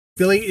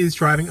Billy is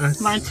driving us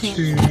 19th.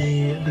 to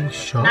the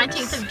shop.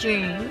 19th of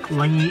June.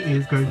 Langy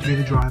is going to be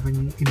the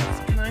driving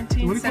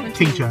 1917.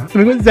 teacher.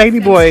 We've got Zany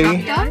boy.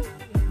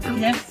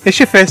 Yes. It's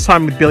your first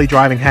time with Billy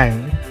driving, hey?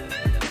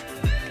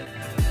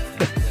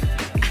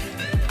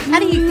 How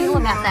do you feel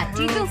about that?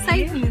 Do you feel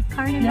safe in this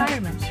current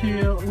environment?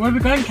 Where are we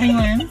going?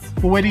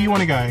 Canelands. Well, where do you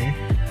want to go?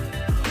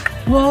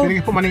 Well, You're going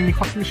to put money in your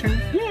coffee machine?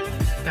 yeah.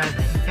 Go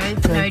then.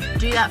 Go. No,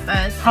 do that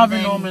first. Harvey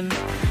then- Norman.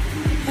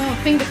 Oh,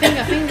 finger.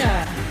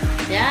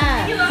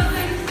 Yeah.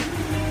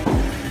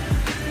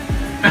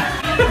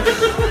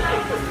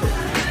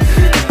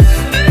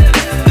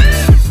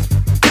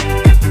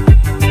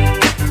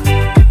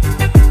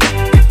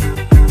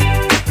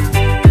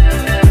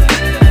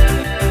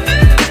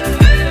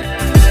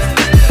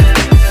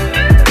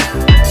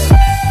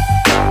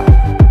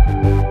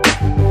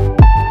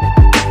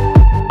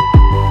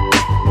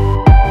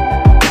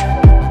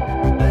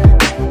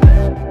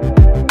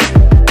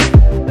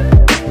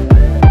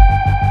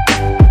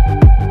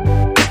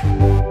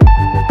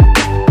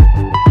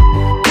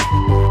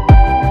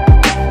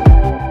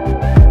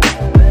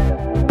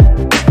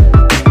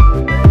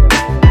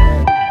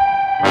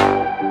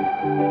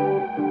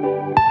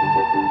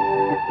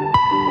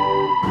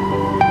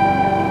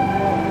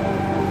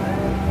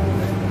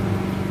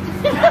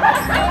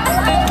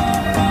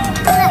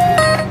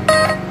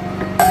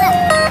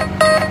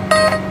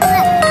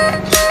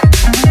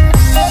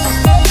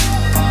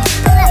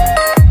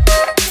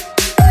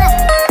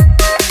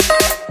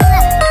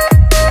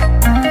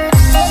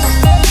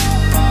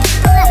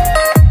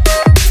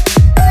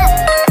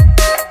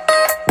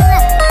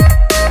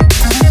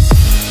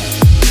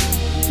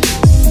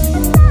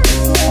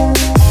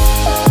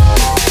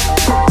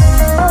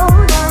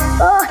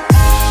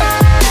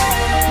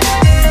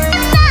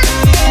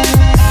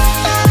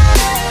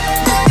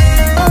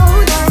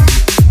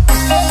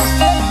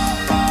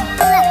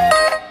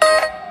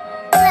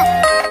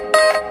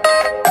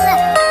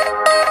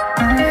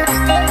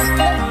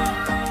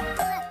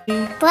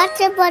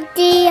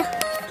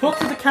 Talk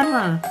to the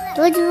camera.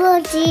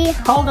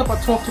 Hold up,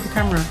 but talk to the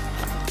camera.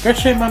 Go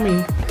show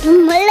mummy.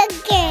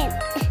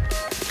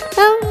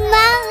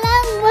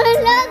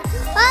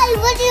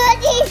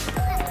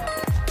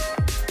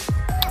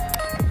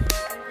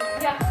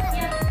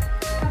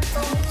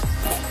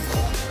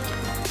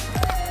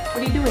 What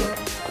are you doing?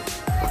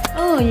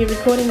 Oh, you're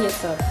recording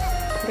yourself.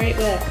 Great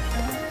work.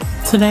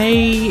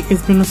 Today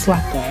has been a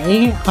slack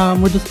day.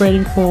 We're just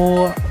waiting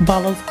for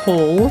Bala's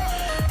call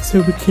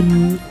so we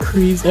can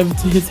cruise over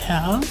to his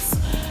house.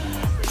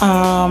 So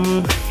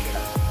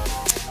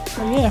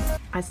yeah.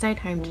 I stayed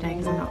home today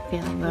because I'm not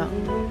feeling well,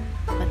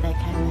 but they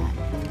came back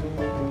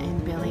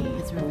and Billy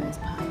is reverse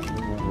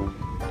parking.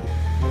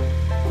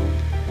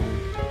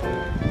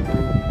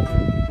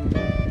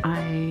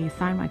 I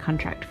signed my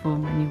contract for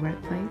my new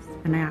workplace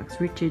and I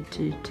asked Richard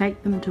to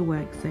take them to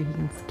work so he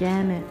can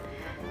scan it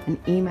and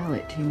email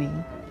it to me.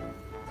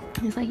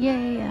 He's like,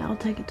 yeah, I'll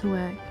take it to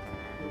work.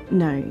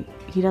 No,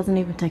 he doesn't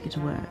even take it to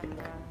work.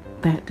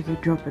 They had to go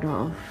drop it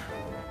off.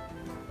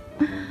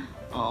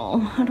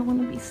 Oh, I don't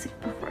want to be sick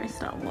before I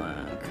start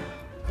work.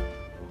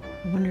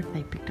 I wonder if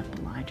they picked up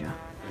Elijah.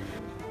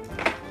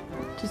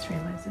 Just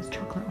realised there's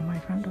chocolate on my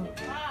front door.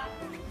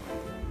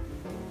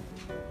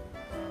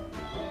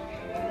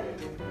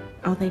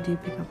 Oh, they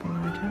did pick up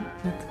Elijah.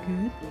 That's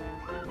good.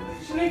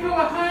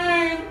 Shynekwa,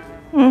 hi!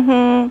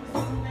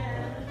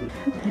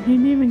 They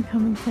didn't even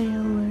come and say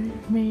hello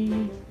to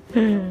me.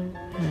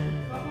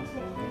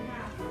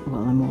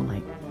 Well, I'm more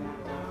like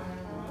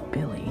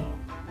Billy.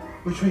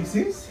 Which way is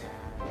this?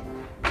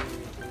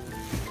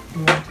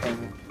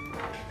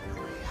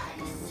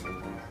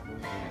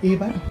 Yeah,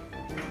 bye.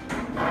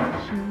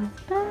 She's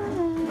back.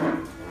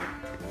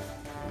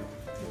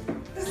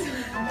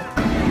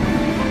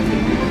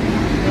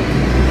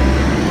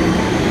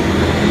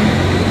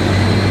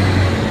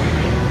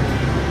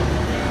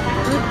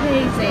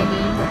 Okay,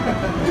 Zany.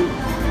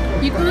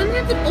 You can't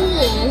have it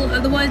all,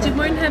 otherwise you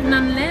won't have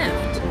none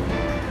left.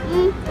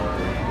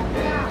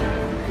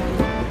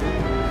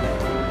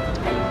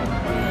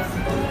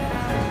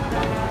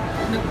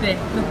 Look there,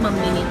 look Mum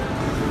Minnie.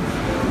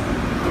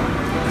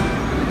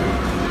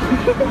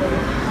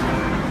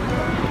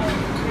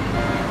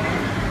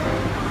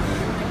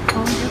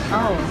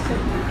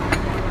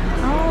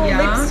 Oh,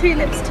 Yeah.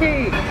 lips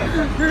too.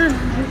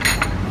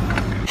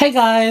 Hey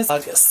guys!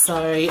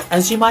 So,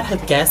 as you might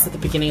have guessed at the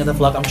beginning of the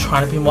vlog, I'm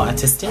trying to be more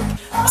artistic.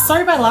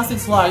 Sorry about last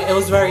week's vlog, it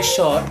was very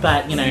short,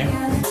 but you know,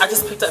 I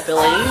just picked up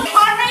Billy.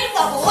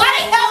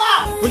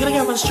 We're gonna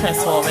go watch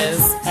Transformers,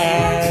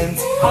 and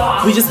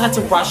we just had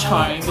to rush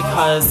home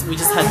because we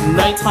just had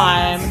no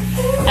time,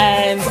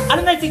 and I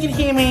don't know if you can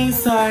hear me,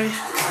 so...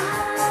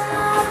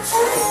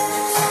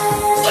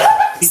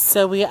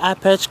 So we are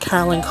at Birch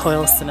Carol and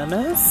Coyle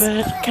Cinemas.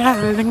 Birch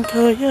Carol and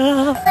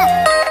Coyle.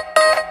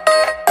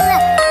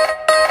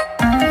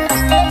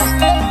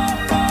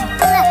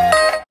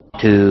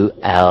 2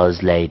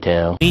 hours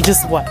later. We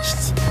just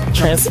watched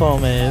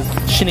Transformers.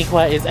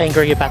 Shynekwa is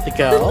angry about the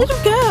girl.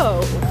 Little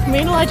girl. Me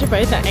and Elijah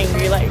both are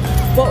angry. Like,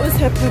 what was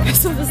her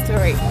purpose of the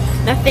story?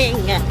 Nothing.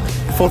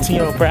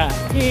 14-year-old brat.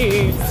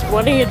 Yes.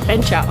 What an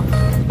adventure.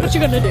 What you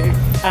gonna do?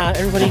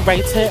 Everybody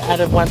rate it out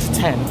of 1 to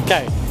 10.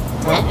 Go.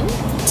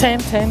 10?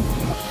 10.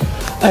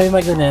 Oh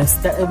my goodness,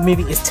 that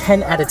movie is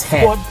 10 out of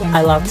 10.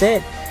 I loved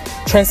it.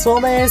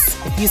 Transformers,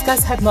 if you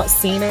guys have not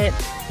seen it,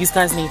 you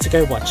guys need to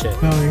go watch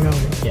it. No.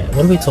 Yeah,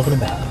 what are we talking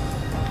about?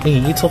 Hey,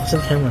 you talk to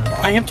the camera.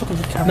 I am talking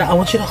to the camera. No, I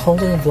want you to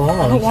hold it and vlog.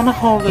 I don't want to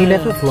hold it. You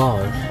never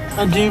vlog.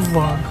 I do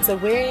vlog. So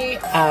we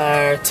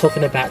are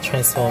talking about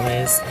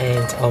Transformers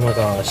and oh my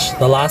gosh,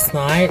 the last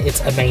night, it's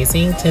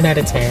amazing, 10 out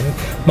of 10.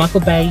 Michael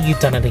Bay, you've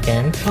done it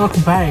again.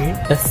 Michael Bay?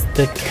 That's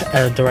the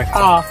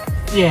director.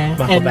 Yeah.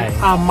 Michael and, Bay.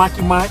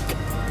 Mikey Mike.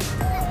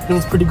 It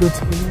was pretty good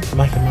too.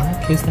 Mike and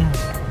Mike? Who's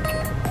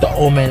that? The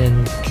old man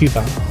in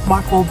Cuba.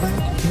 Michael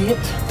Bay, idiot.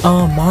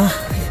 Oh, Mike.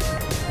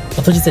 I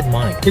thought you said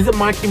Mike. Is it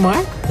Mikey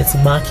Mike? It's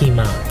Marky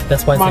Mark.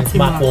 That's why it's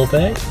Mark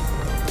Wahlberg.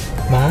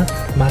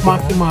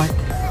 Marky Mark.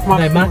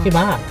 No, Marky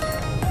Mark.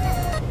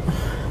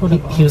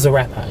 He was a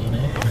rapper, you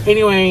know.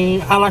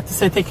 Anyway, I like to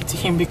say thank you to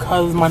him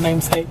because my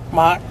namesake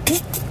Mark.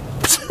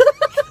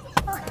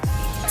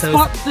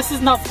 So this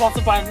is not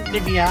sponsored by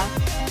Nivea.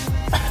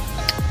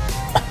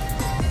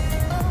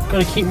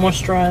 Gotta keep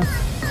moisturized.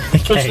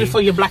 Especially for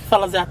your black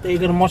fellas out there, you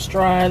gotta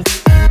moisturize.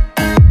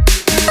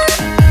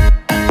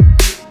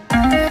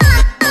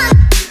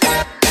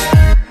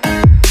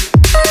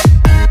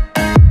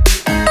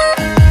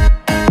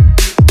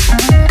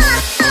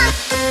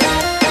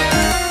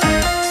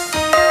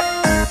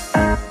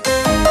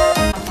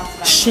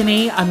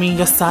 Shinny, I mean,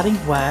 you're starting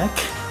work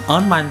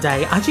on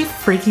Monday. Aren't you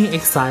freaking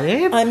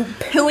excited? I'm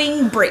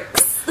pooing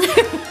bricks.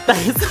 That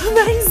is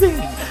amazing.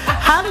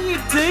 How do you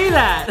do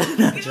that?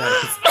 No,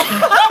 jokes.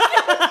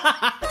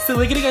 So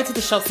we're gonna go to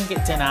the shops and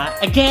get dinner.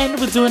 Again,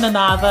 we're doing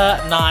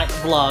another night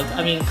vlog.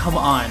 I mean, come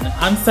on.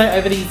 I'm so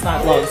over these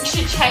night vlogs.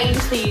 You should change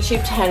the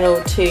YouTube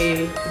channel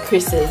to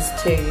Chris's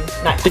to...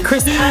 No. The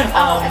Kris.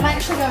 am I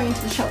actually going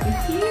into the shop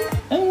with you?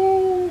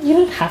 You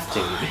don't have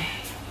to.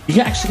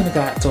 You're actually gonna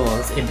go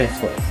outdoors in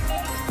barefoot.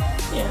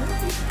 Yeah.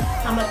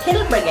 I'm a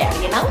little brig out,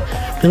 you know?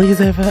 Billy's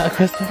over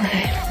across the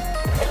road.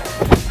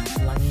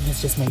 Lungy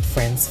has just made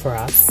friends for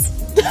us.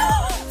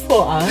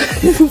 For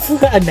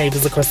us? Our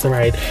neighbours across the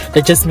road.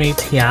 They just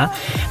moved here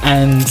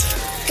and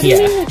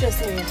yeah. You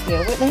just moved here?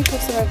 Weren't they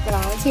across the road when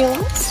I was here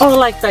last? Oh,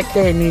 like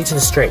they're new to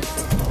the street.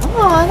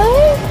 Oh, are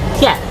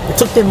they? Yeah, it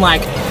took them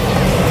like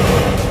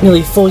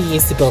nearly 4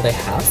 years to build their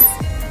house.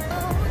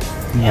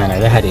 Yeah, I know,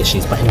 they had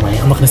issues, but anyway,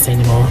 I'm not going to say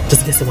anymore,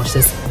 just in case they watch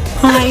this.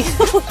 Hi!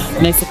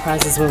 No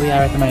surprises where we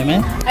are at the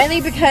moment.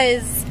 Only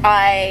because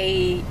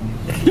I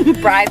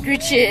bribed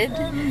Richard.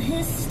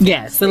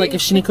 Yeah, so like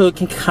if Shynekwa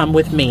can come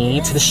with me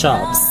to the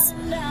shops,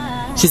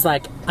 she's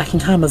like, I can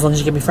come as long as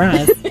you give me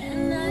fries.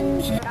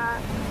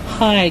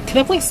 Hi, could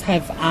I please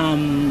have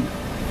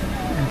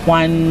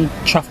 1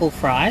 truffle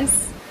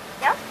fries?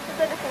 Yep, is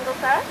it a single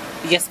serve?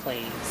 Yes,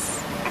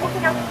 please.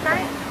 Anything else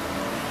tonight?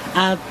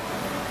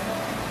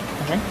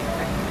 Okay.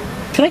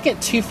 Can I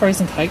get 2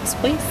 frozen Cokes,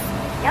 please?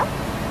 Yep.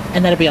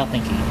 And that'll be all,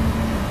 thank you.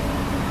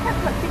 That's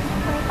what,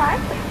 6:25,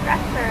 please,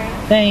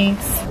 restaurant.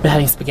 Thanks. We're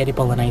having spaghetti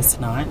bolognese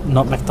tonight,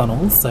 not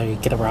McDonald's, so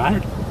get a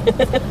ride.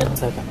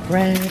 So I've got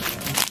bread.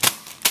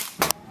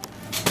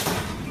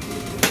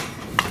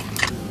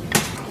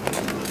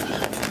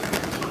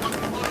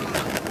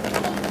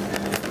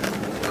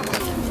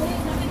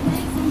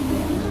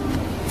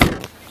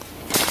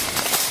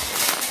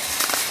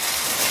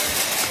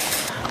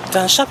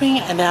 Done shopping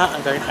and now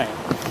I'm going home.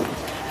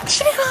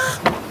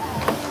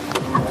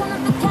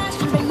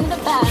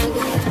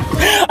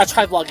 I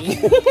tried vlogging.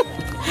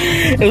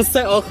 It was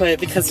so awkward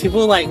because people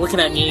were like looking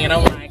at me and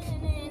I'm like,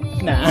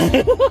 nah.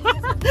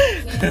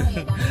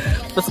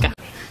 Let's go.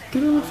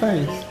 Get on my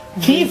face.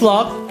 Can you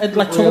vlog and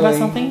like talk about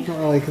something? Not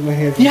really, because my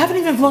hair. You haven't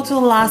even vlogged for the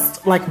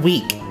last like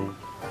week.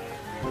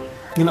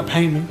 You're not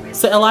paying me.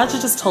 So Elijah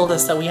just told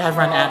us that we have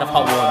run out of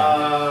hot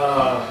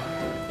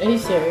water. Are you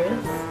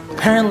serious?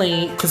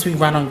 Apparently, because we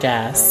run on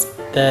gas,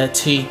 the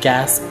 2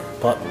 gas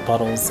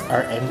bottles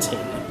are empty.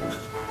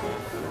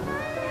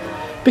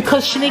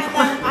 Because Shynekwa...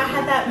 I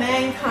had that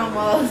man come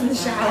while I was in the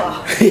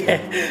shower. Yeah.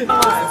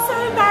 Oh, this is so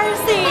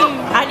embarrassing.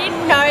 I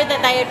didn't know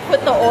that they had put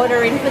the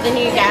order in for the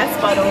new gas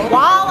bottle.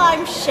 While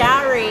I'm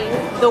showering,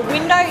 the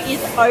window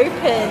is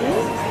open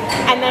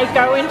and they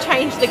go and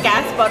change the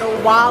gas bottle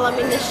while I'm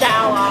in the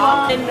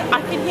shower. And I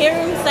can hear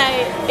him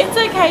say, "It's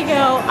okay,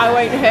 girl, I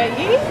won't hurt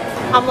you."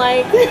 I'm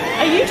like,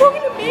 are you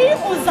talking to me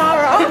or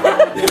Zara?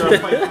 You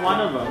replaced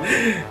one of them.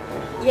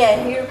 Yeah,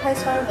 he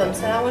replaced one of them,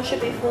 so that one should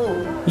be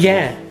full.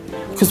 Yeah.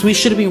 Because we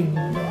should have been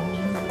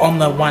on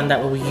the one that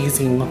we were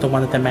using, not the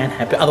one that the man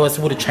had. But otherwise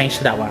we would have changed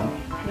to that one.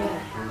 Yeah.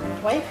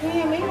 Why are you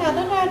putting me? I don't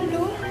know how to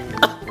do it.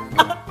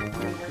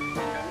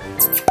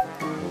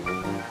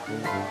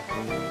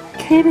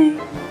 Kitty.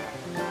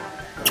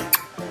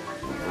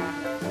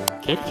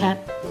 Kitty cat.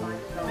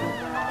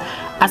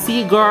 I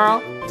see you,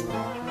 girl.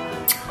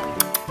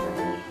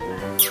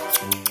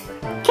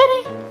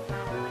 Kitty.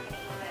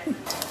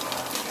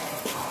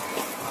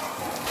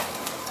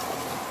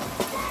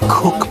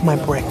 Cook my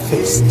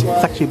breakfast. It's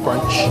actually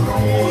brunch.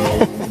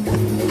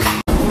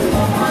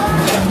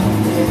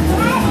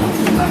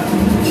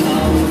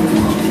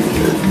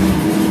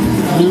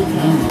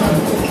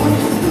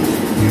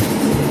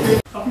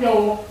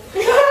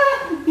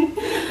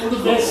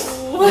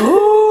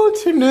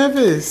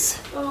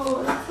 nervous.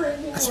 Oh, that's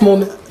crazy. A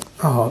small.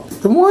 Oh,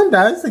 the one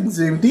does like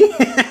zoomed in.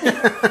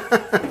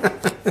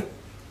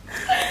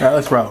 Alright,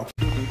 let's roll.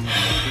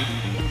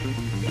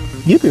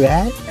 You'll be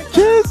right.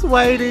 Just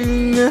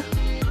waiting. We're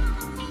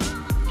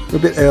a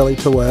bit early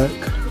to work.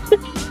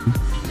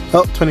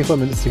 Oh, 24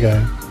 minutes to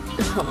go.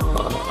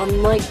 Oh,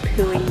 I'm like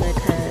pooing my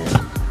pants.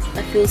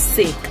 I feel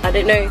sick. I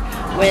don't know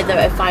whether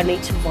if I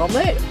need to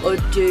vomit or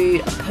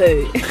do a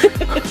poo.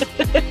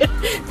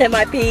 There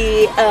might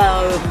be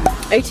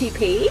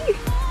OTP,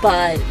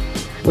 but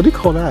what do you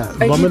call that?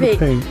 Vomit or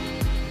poo?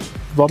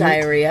 Vomit?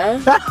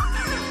 Diarrhea.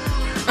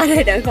 I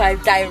don't know if I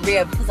have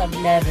diarrhea because I'm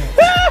nervous.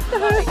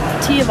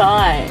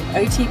 TMI,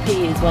 OTP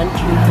is one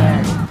true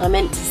fairy. I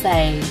meant to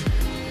say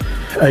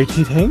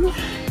OTT?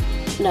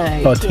 no.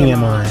 Oh,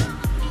 TMI.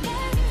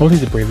 All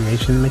these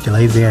abbreviations make you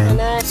lazy,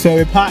 eh? So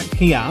we're parked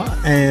here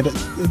and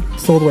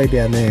it's all the way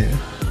down there.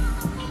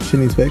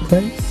 Shinny's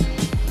workplace.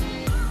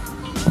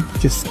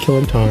 Just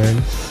killing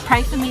time.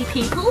 Pray for me,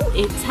 people.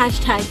 It's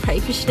hashtag pray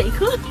for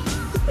Shynekwa.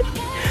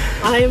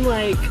 I'm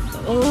like,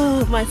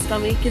 oh, my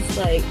stomach is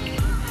like,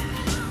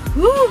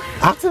 woo.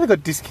 After they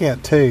got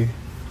discount too.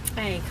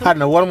 Hey, I don't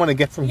know what I want to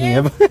get from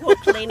here. What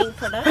cleaning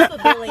product for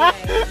Billy?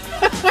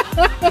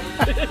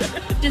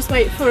 Just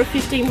wait for a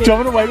 15-minute. Do you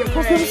want me to wait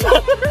across the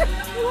side?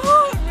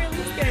 Oh, I'm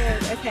really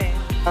scared. Okay.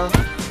 For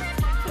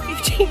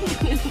 15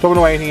 minutes. Do you want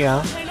to wait here?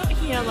 No, not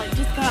here. Like,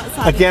 just go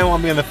outside. Again, I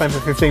want to be on the phone for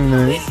 15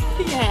 minutes.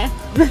 Yeah.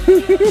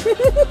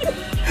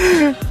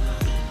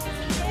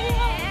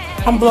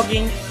 I'm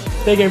vlogging.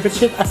 There you go,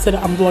 Richard. I said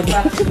it, I'm vlogging.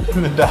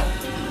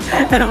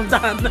 And I'm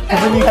done.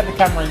 When you had the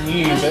camera in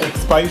you, the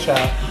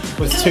exposure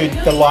was too,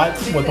 the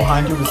lights were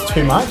behind you was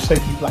too much, so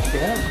you blacked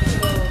it out.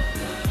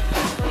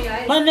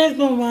 My name's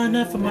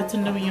Moana from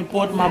Matanda when you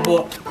board my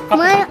boat.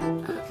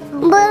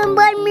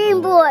 What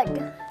mean board?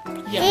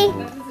 Yeah.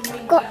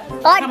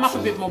 Come up a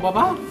bit more,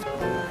 Baba.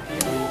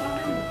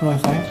 What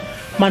was that?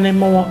 My name's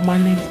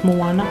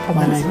Moana from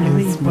My name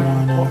is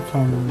Moana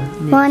from...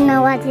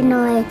 Moana, what you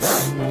know?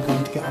 We're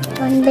going to get on.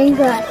 One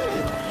bigger.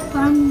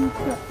 I'm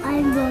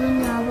going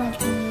to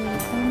what you know.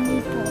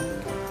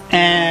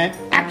 And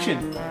action!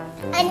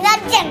 I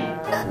nothing.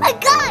 I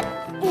got.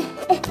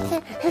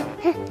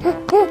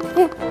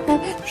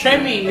 Show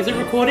me, is it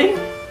recording? I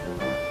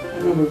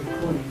know we're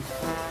recording.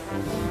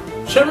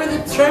 Show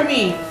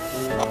me.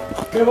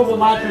 Go over the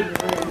library.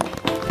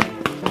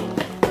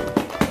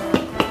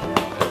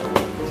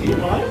 Do you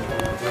like?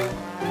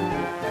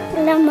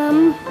 Hello, Mom.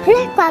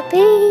 Hello,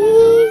 Papi.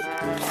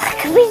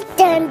 We're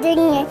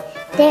standing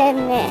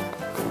there.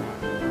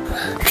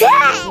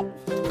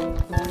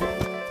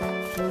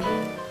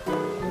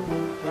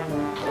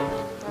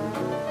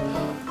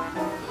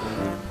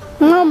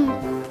 Mom.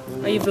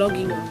 Are you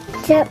vlogging?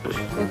 Yep.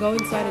 We'll go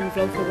inside and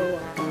vlog for a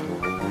while.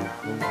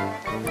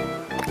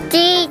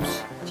 Cheese.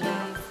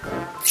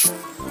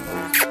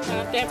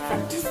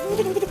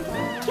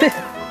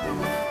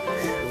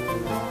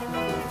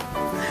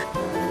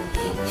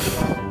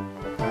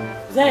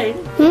 Zane,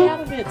 get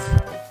out of it.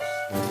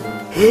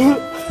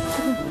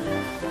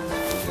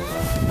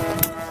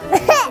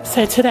 So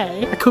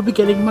today, I could be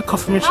getting my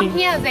coffee machine. I'm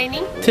here,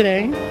 Zany.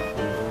 Today.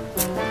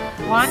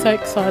 One. So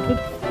excited.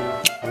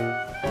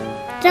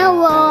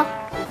 So,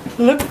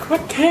 Look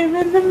what came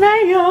in the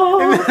mail.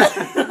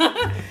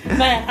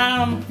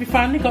 We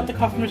finally got the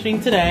coffee machine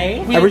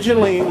today.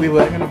 Originally, we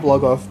were going to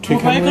vlog off two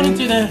we're going to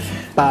do the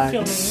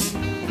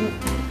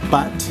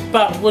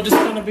but we're just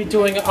going to be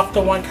doing it off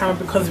the one camera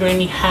because we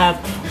only have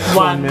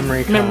one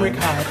memory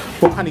card.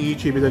 What kind of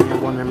YouTuber doesn't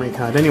have one memory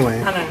card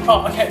anyway? I know.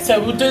 Oh, okay. So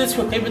we'll do this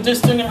quickly. We're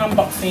just doing an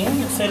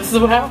unboxing. So this is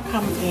how it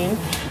comes in.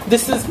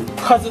 This is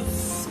because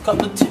it's got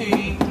the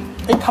two.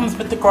 It comes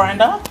with the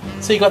grinder.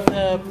 So you got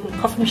the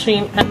coffee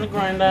machine and the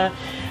grinder,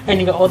 and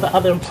you got all the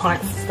other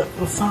appliances that's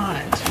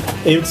inside.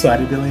 Are you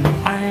excited, Billy?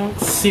 I am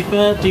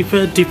super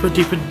duper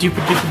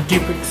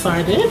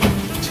excited.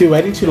 You're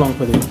waiting too long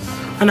for this.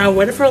 And I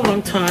waited for a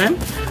long time.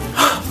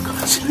 Oh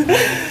gosh.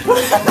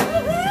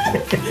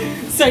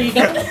 So you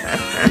got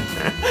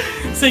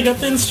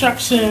the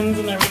instructions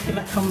and everything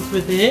that comes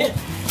with it.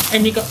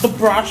 And you got the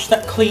brush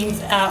that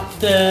cleans out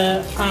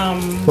the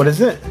What is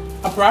it?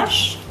 A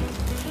brush.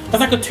 It's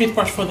like a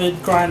toothbrush for the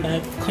grinder.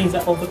 It cleans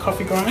out all the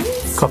coffee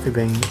grinds. Coffee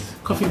beans.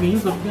 Coffee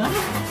beans, like that.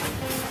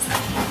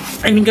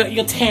 And you got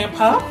your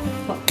tamper.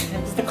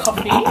 It's the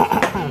coffee.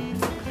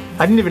 I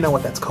didn't even know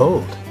what that's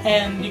called.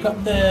 And you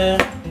got the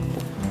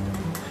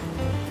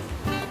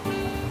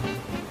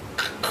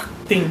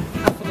thing.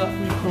 I forgot what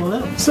you call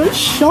it. So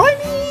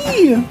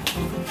shiny!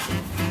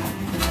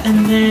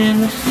 And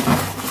then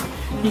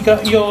you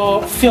got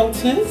your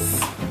filters.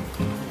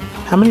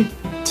 How many?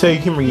 So you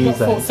can reuse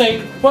those. So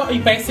what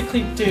you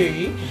basically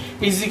do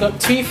is you got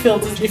two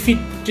filters. If you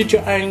did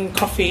your own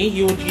coffee,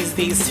 you would use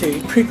these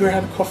two.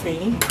 Pre-ground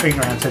coffee.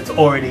 Pre-ground, so it's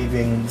already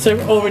been... So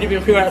already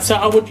been pre-ground. So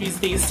I would use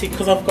these two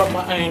because I've got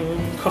my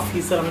own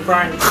coffees that I'm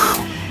grinding.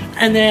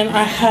 And then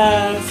I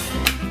have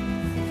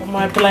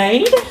my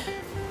blade,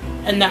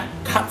 and that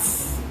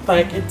cuts,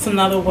 like, it's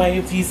another way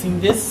of using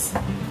this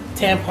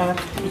tamper.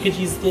 You could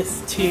use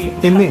this to...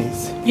 In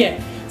this? Yeah.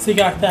 So you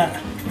go like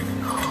that.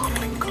 Oh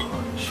my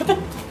gosh.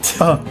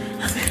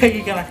 So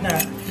you go like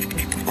that.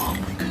 Oh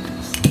my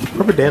goodness.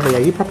 Proper deadly, are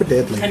you proper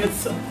deadly? And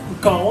it's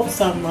gold,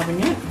 so I'm loving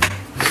it.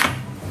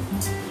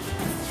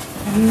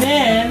 And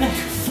then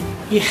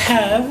you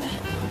have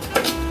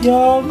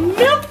your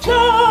milk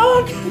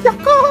jug.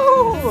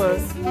 So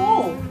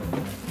small.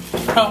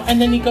 Oh,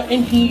 and then you got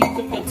in here,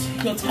 you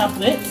got your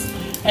tablets,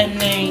 and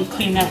then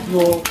clean out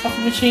your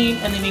coffee machine,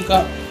 and then you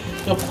got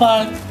your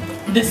plug,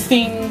 this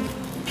thing,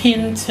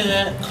 pin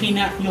to clean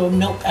out your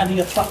milk out of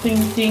your frothing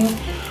thing,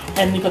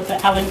 and you got the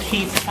Allen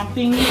key for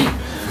something.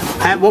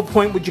 At what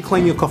point would you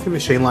clean your coffee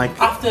machine? Like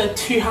After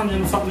 200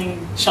 and something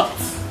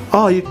shots.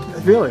 oh, you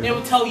really? It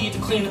will tell you to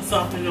clean it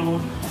up and it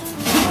will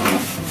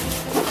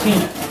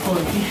clean it for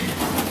you.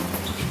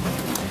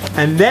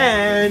 And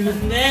then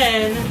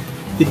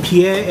the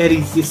Pierre et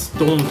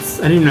Resistance.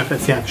 I don't even know if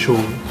that's the actual.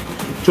 Do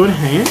you want a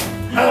hand?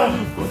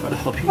 I've got to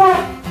help you.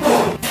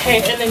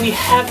 Okay, and then you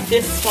have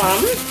this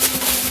one,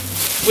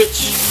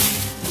 which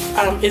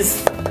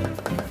is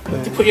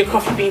to put your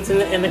coffee beans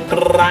in it and it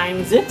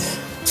grinds it.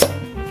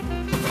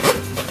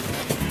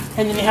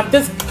 And then you have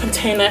this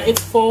container.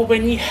 It's for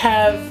when you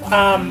have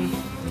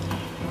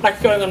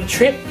like going on a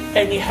trip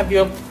and you have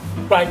your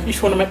like you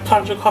just want to make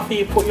plunge your coffee.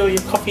 You put your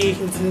coffee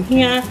in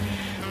here,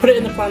 put it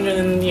in the plunger,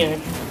 and you know,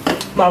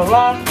 blah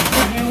blah blah.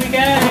 Here we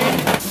go.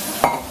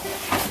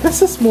 That's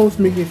the smallest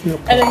medium thing.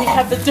 And then you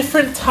have the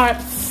different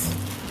types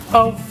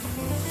of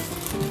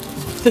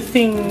the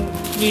thing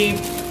you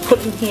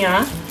put in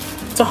here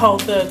to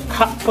hold the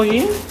cup for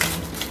you.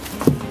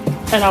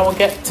 And I will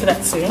get to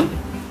that soon.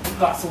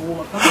 Glass of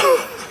water.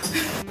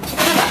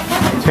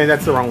 Okay,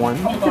 that's the wrong one.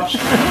 Oh gosh.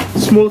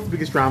 Smallest,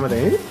 biggest drama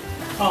there.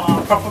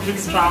 Oh, proper big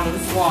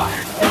dramas. Why?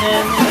 And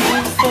then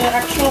here's the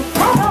actual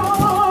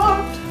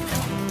product.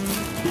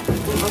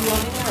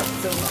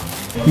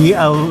 You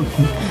are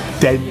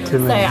dead to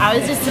me. So I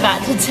was just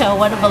about to tell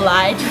one of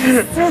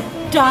Elijah's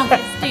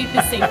darkest,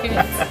 deepest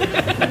secrets.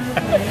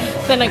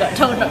 Then I got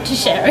told not to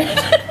share it.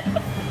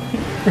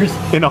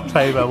 In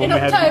October when In we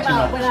have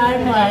October, when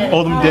I'm like,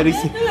 all them dirty,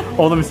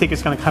 all them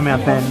secrets gonna come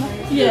out then.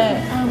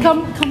 yeah,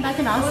 come back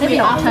and ask me in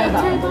October.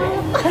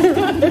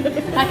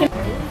 I can.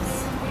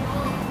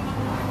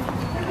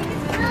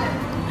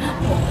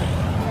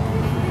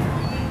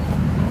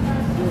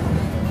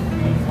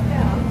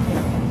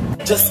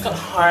 Just got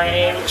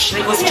home.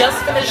 She was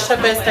just finished her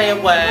first day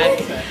of work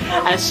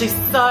and she's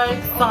so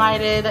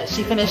excited that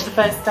she finished the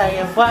first day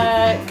of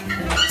work.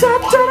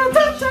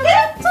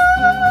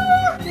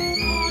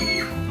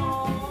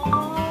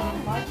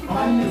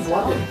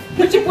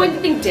 Would you point the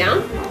thing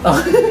down?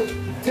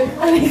 Did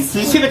you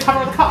see the cover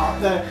of the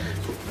card?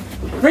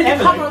 Read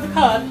the cover of the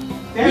card.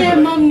 Yeah,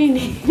 Mum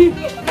Nini.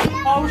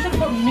 Oh, we should have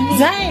got mini.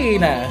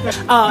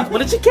 Zhane! What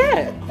did you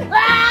get?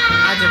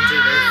 I didn't do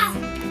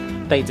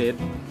this. They did.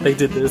 They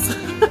did this.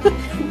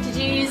 Did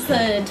you use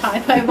the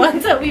typo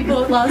ones that we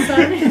bought last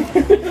time?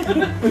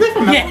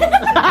 Yeah.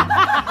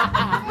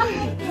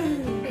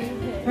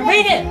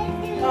 Read it.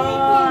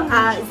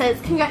 It says,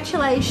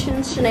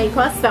 congratulations,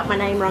 Shynekwa. Spelt my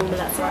name wrong, but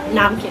that's right.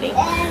 No, I'm kidding.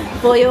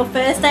 For your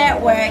first day at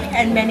work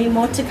and many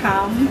more to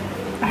come.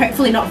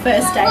 Hopefully not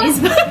first days,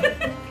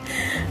 but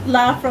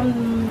love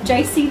from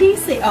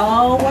JCDC.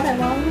 Oh,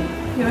 whatever.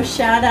 Your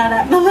shout out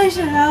at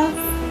Malaysia House.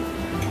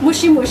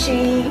 Mushy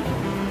Mushy.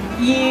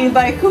 You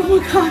local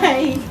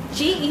Mackay.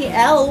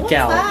 GEL. What's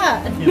Gal.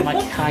 that? You're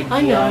Mackay.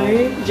 I know.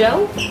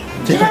 Gel?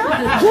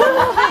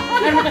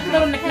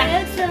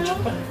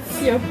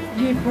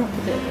 You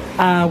profited.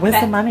 Where's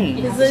the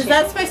money? Is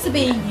that supposed to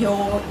be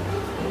your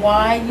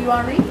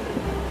Y-U-R-E?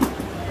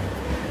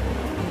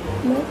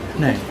 No?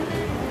 No.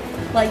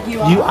 Like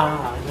you are? You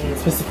are. Yeah, it's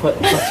supposed to put.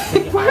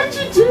 Why'd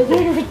you do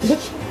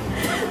that?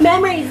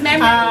 Memories. We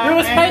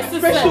were supposed to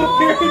say.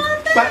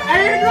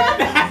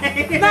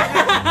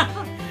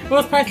 We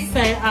were supposed to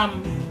say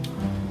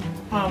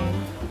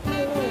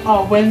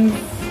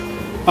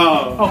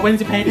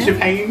when's your payday? Is your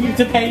paying you?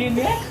 To pay in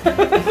there?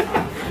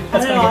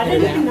 That's I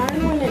don't even know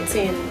when it's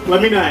in.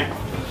 Let me know.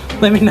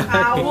 Let me know.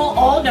 We'll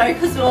all know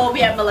because we'll all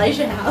be at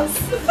Malaysia House.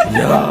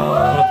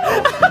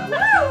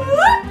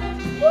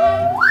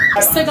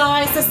 So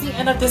guys, that's the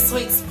end of this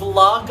week's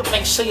vlog.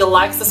 Make sure you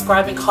like,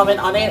 subscribe and comment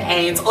on it,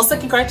 and also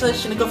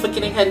congratulations Shynekwa for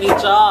getting her new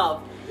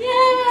job. Yay!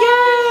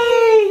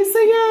 Yay! So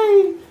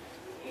yay!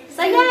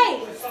 Say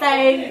yay!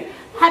 Say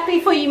happy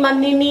for you, Mum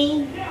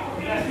Nini.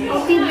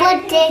 Happy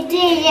birthday to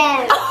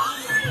you.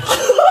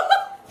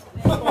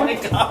 Oh my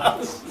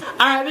gosh.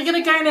 Alright, we're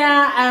gonna go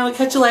now and we'll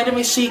catch you later.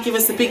 Make sure you give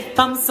us a big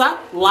thumbs up,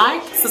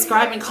 like,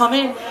 subscribe and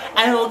comment,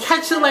 and we'll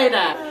catch you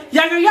later.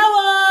 Yaga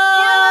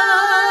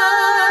yawa!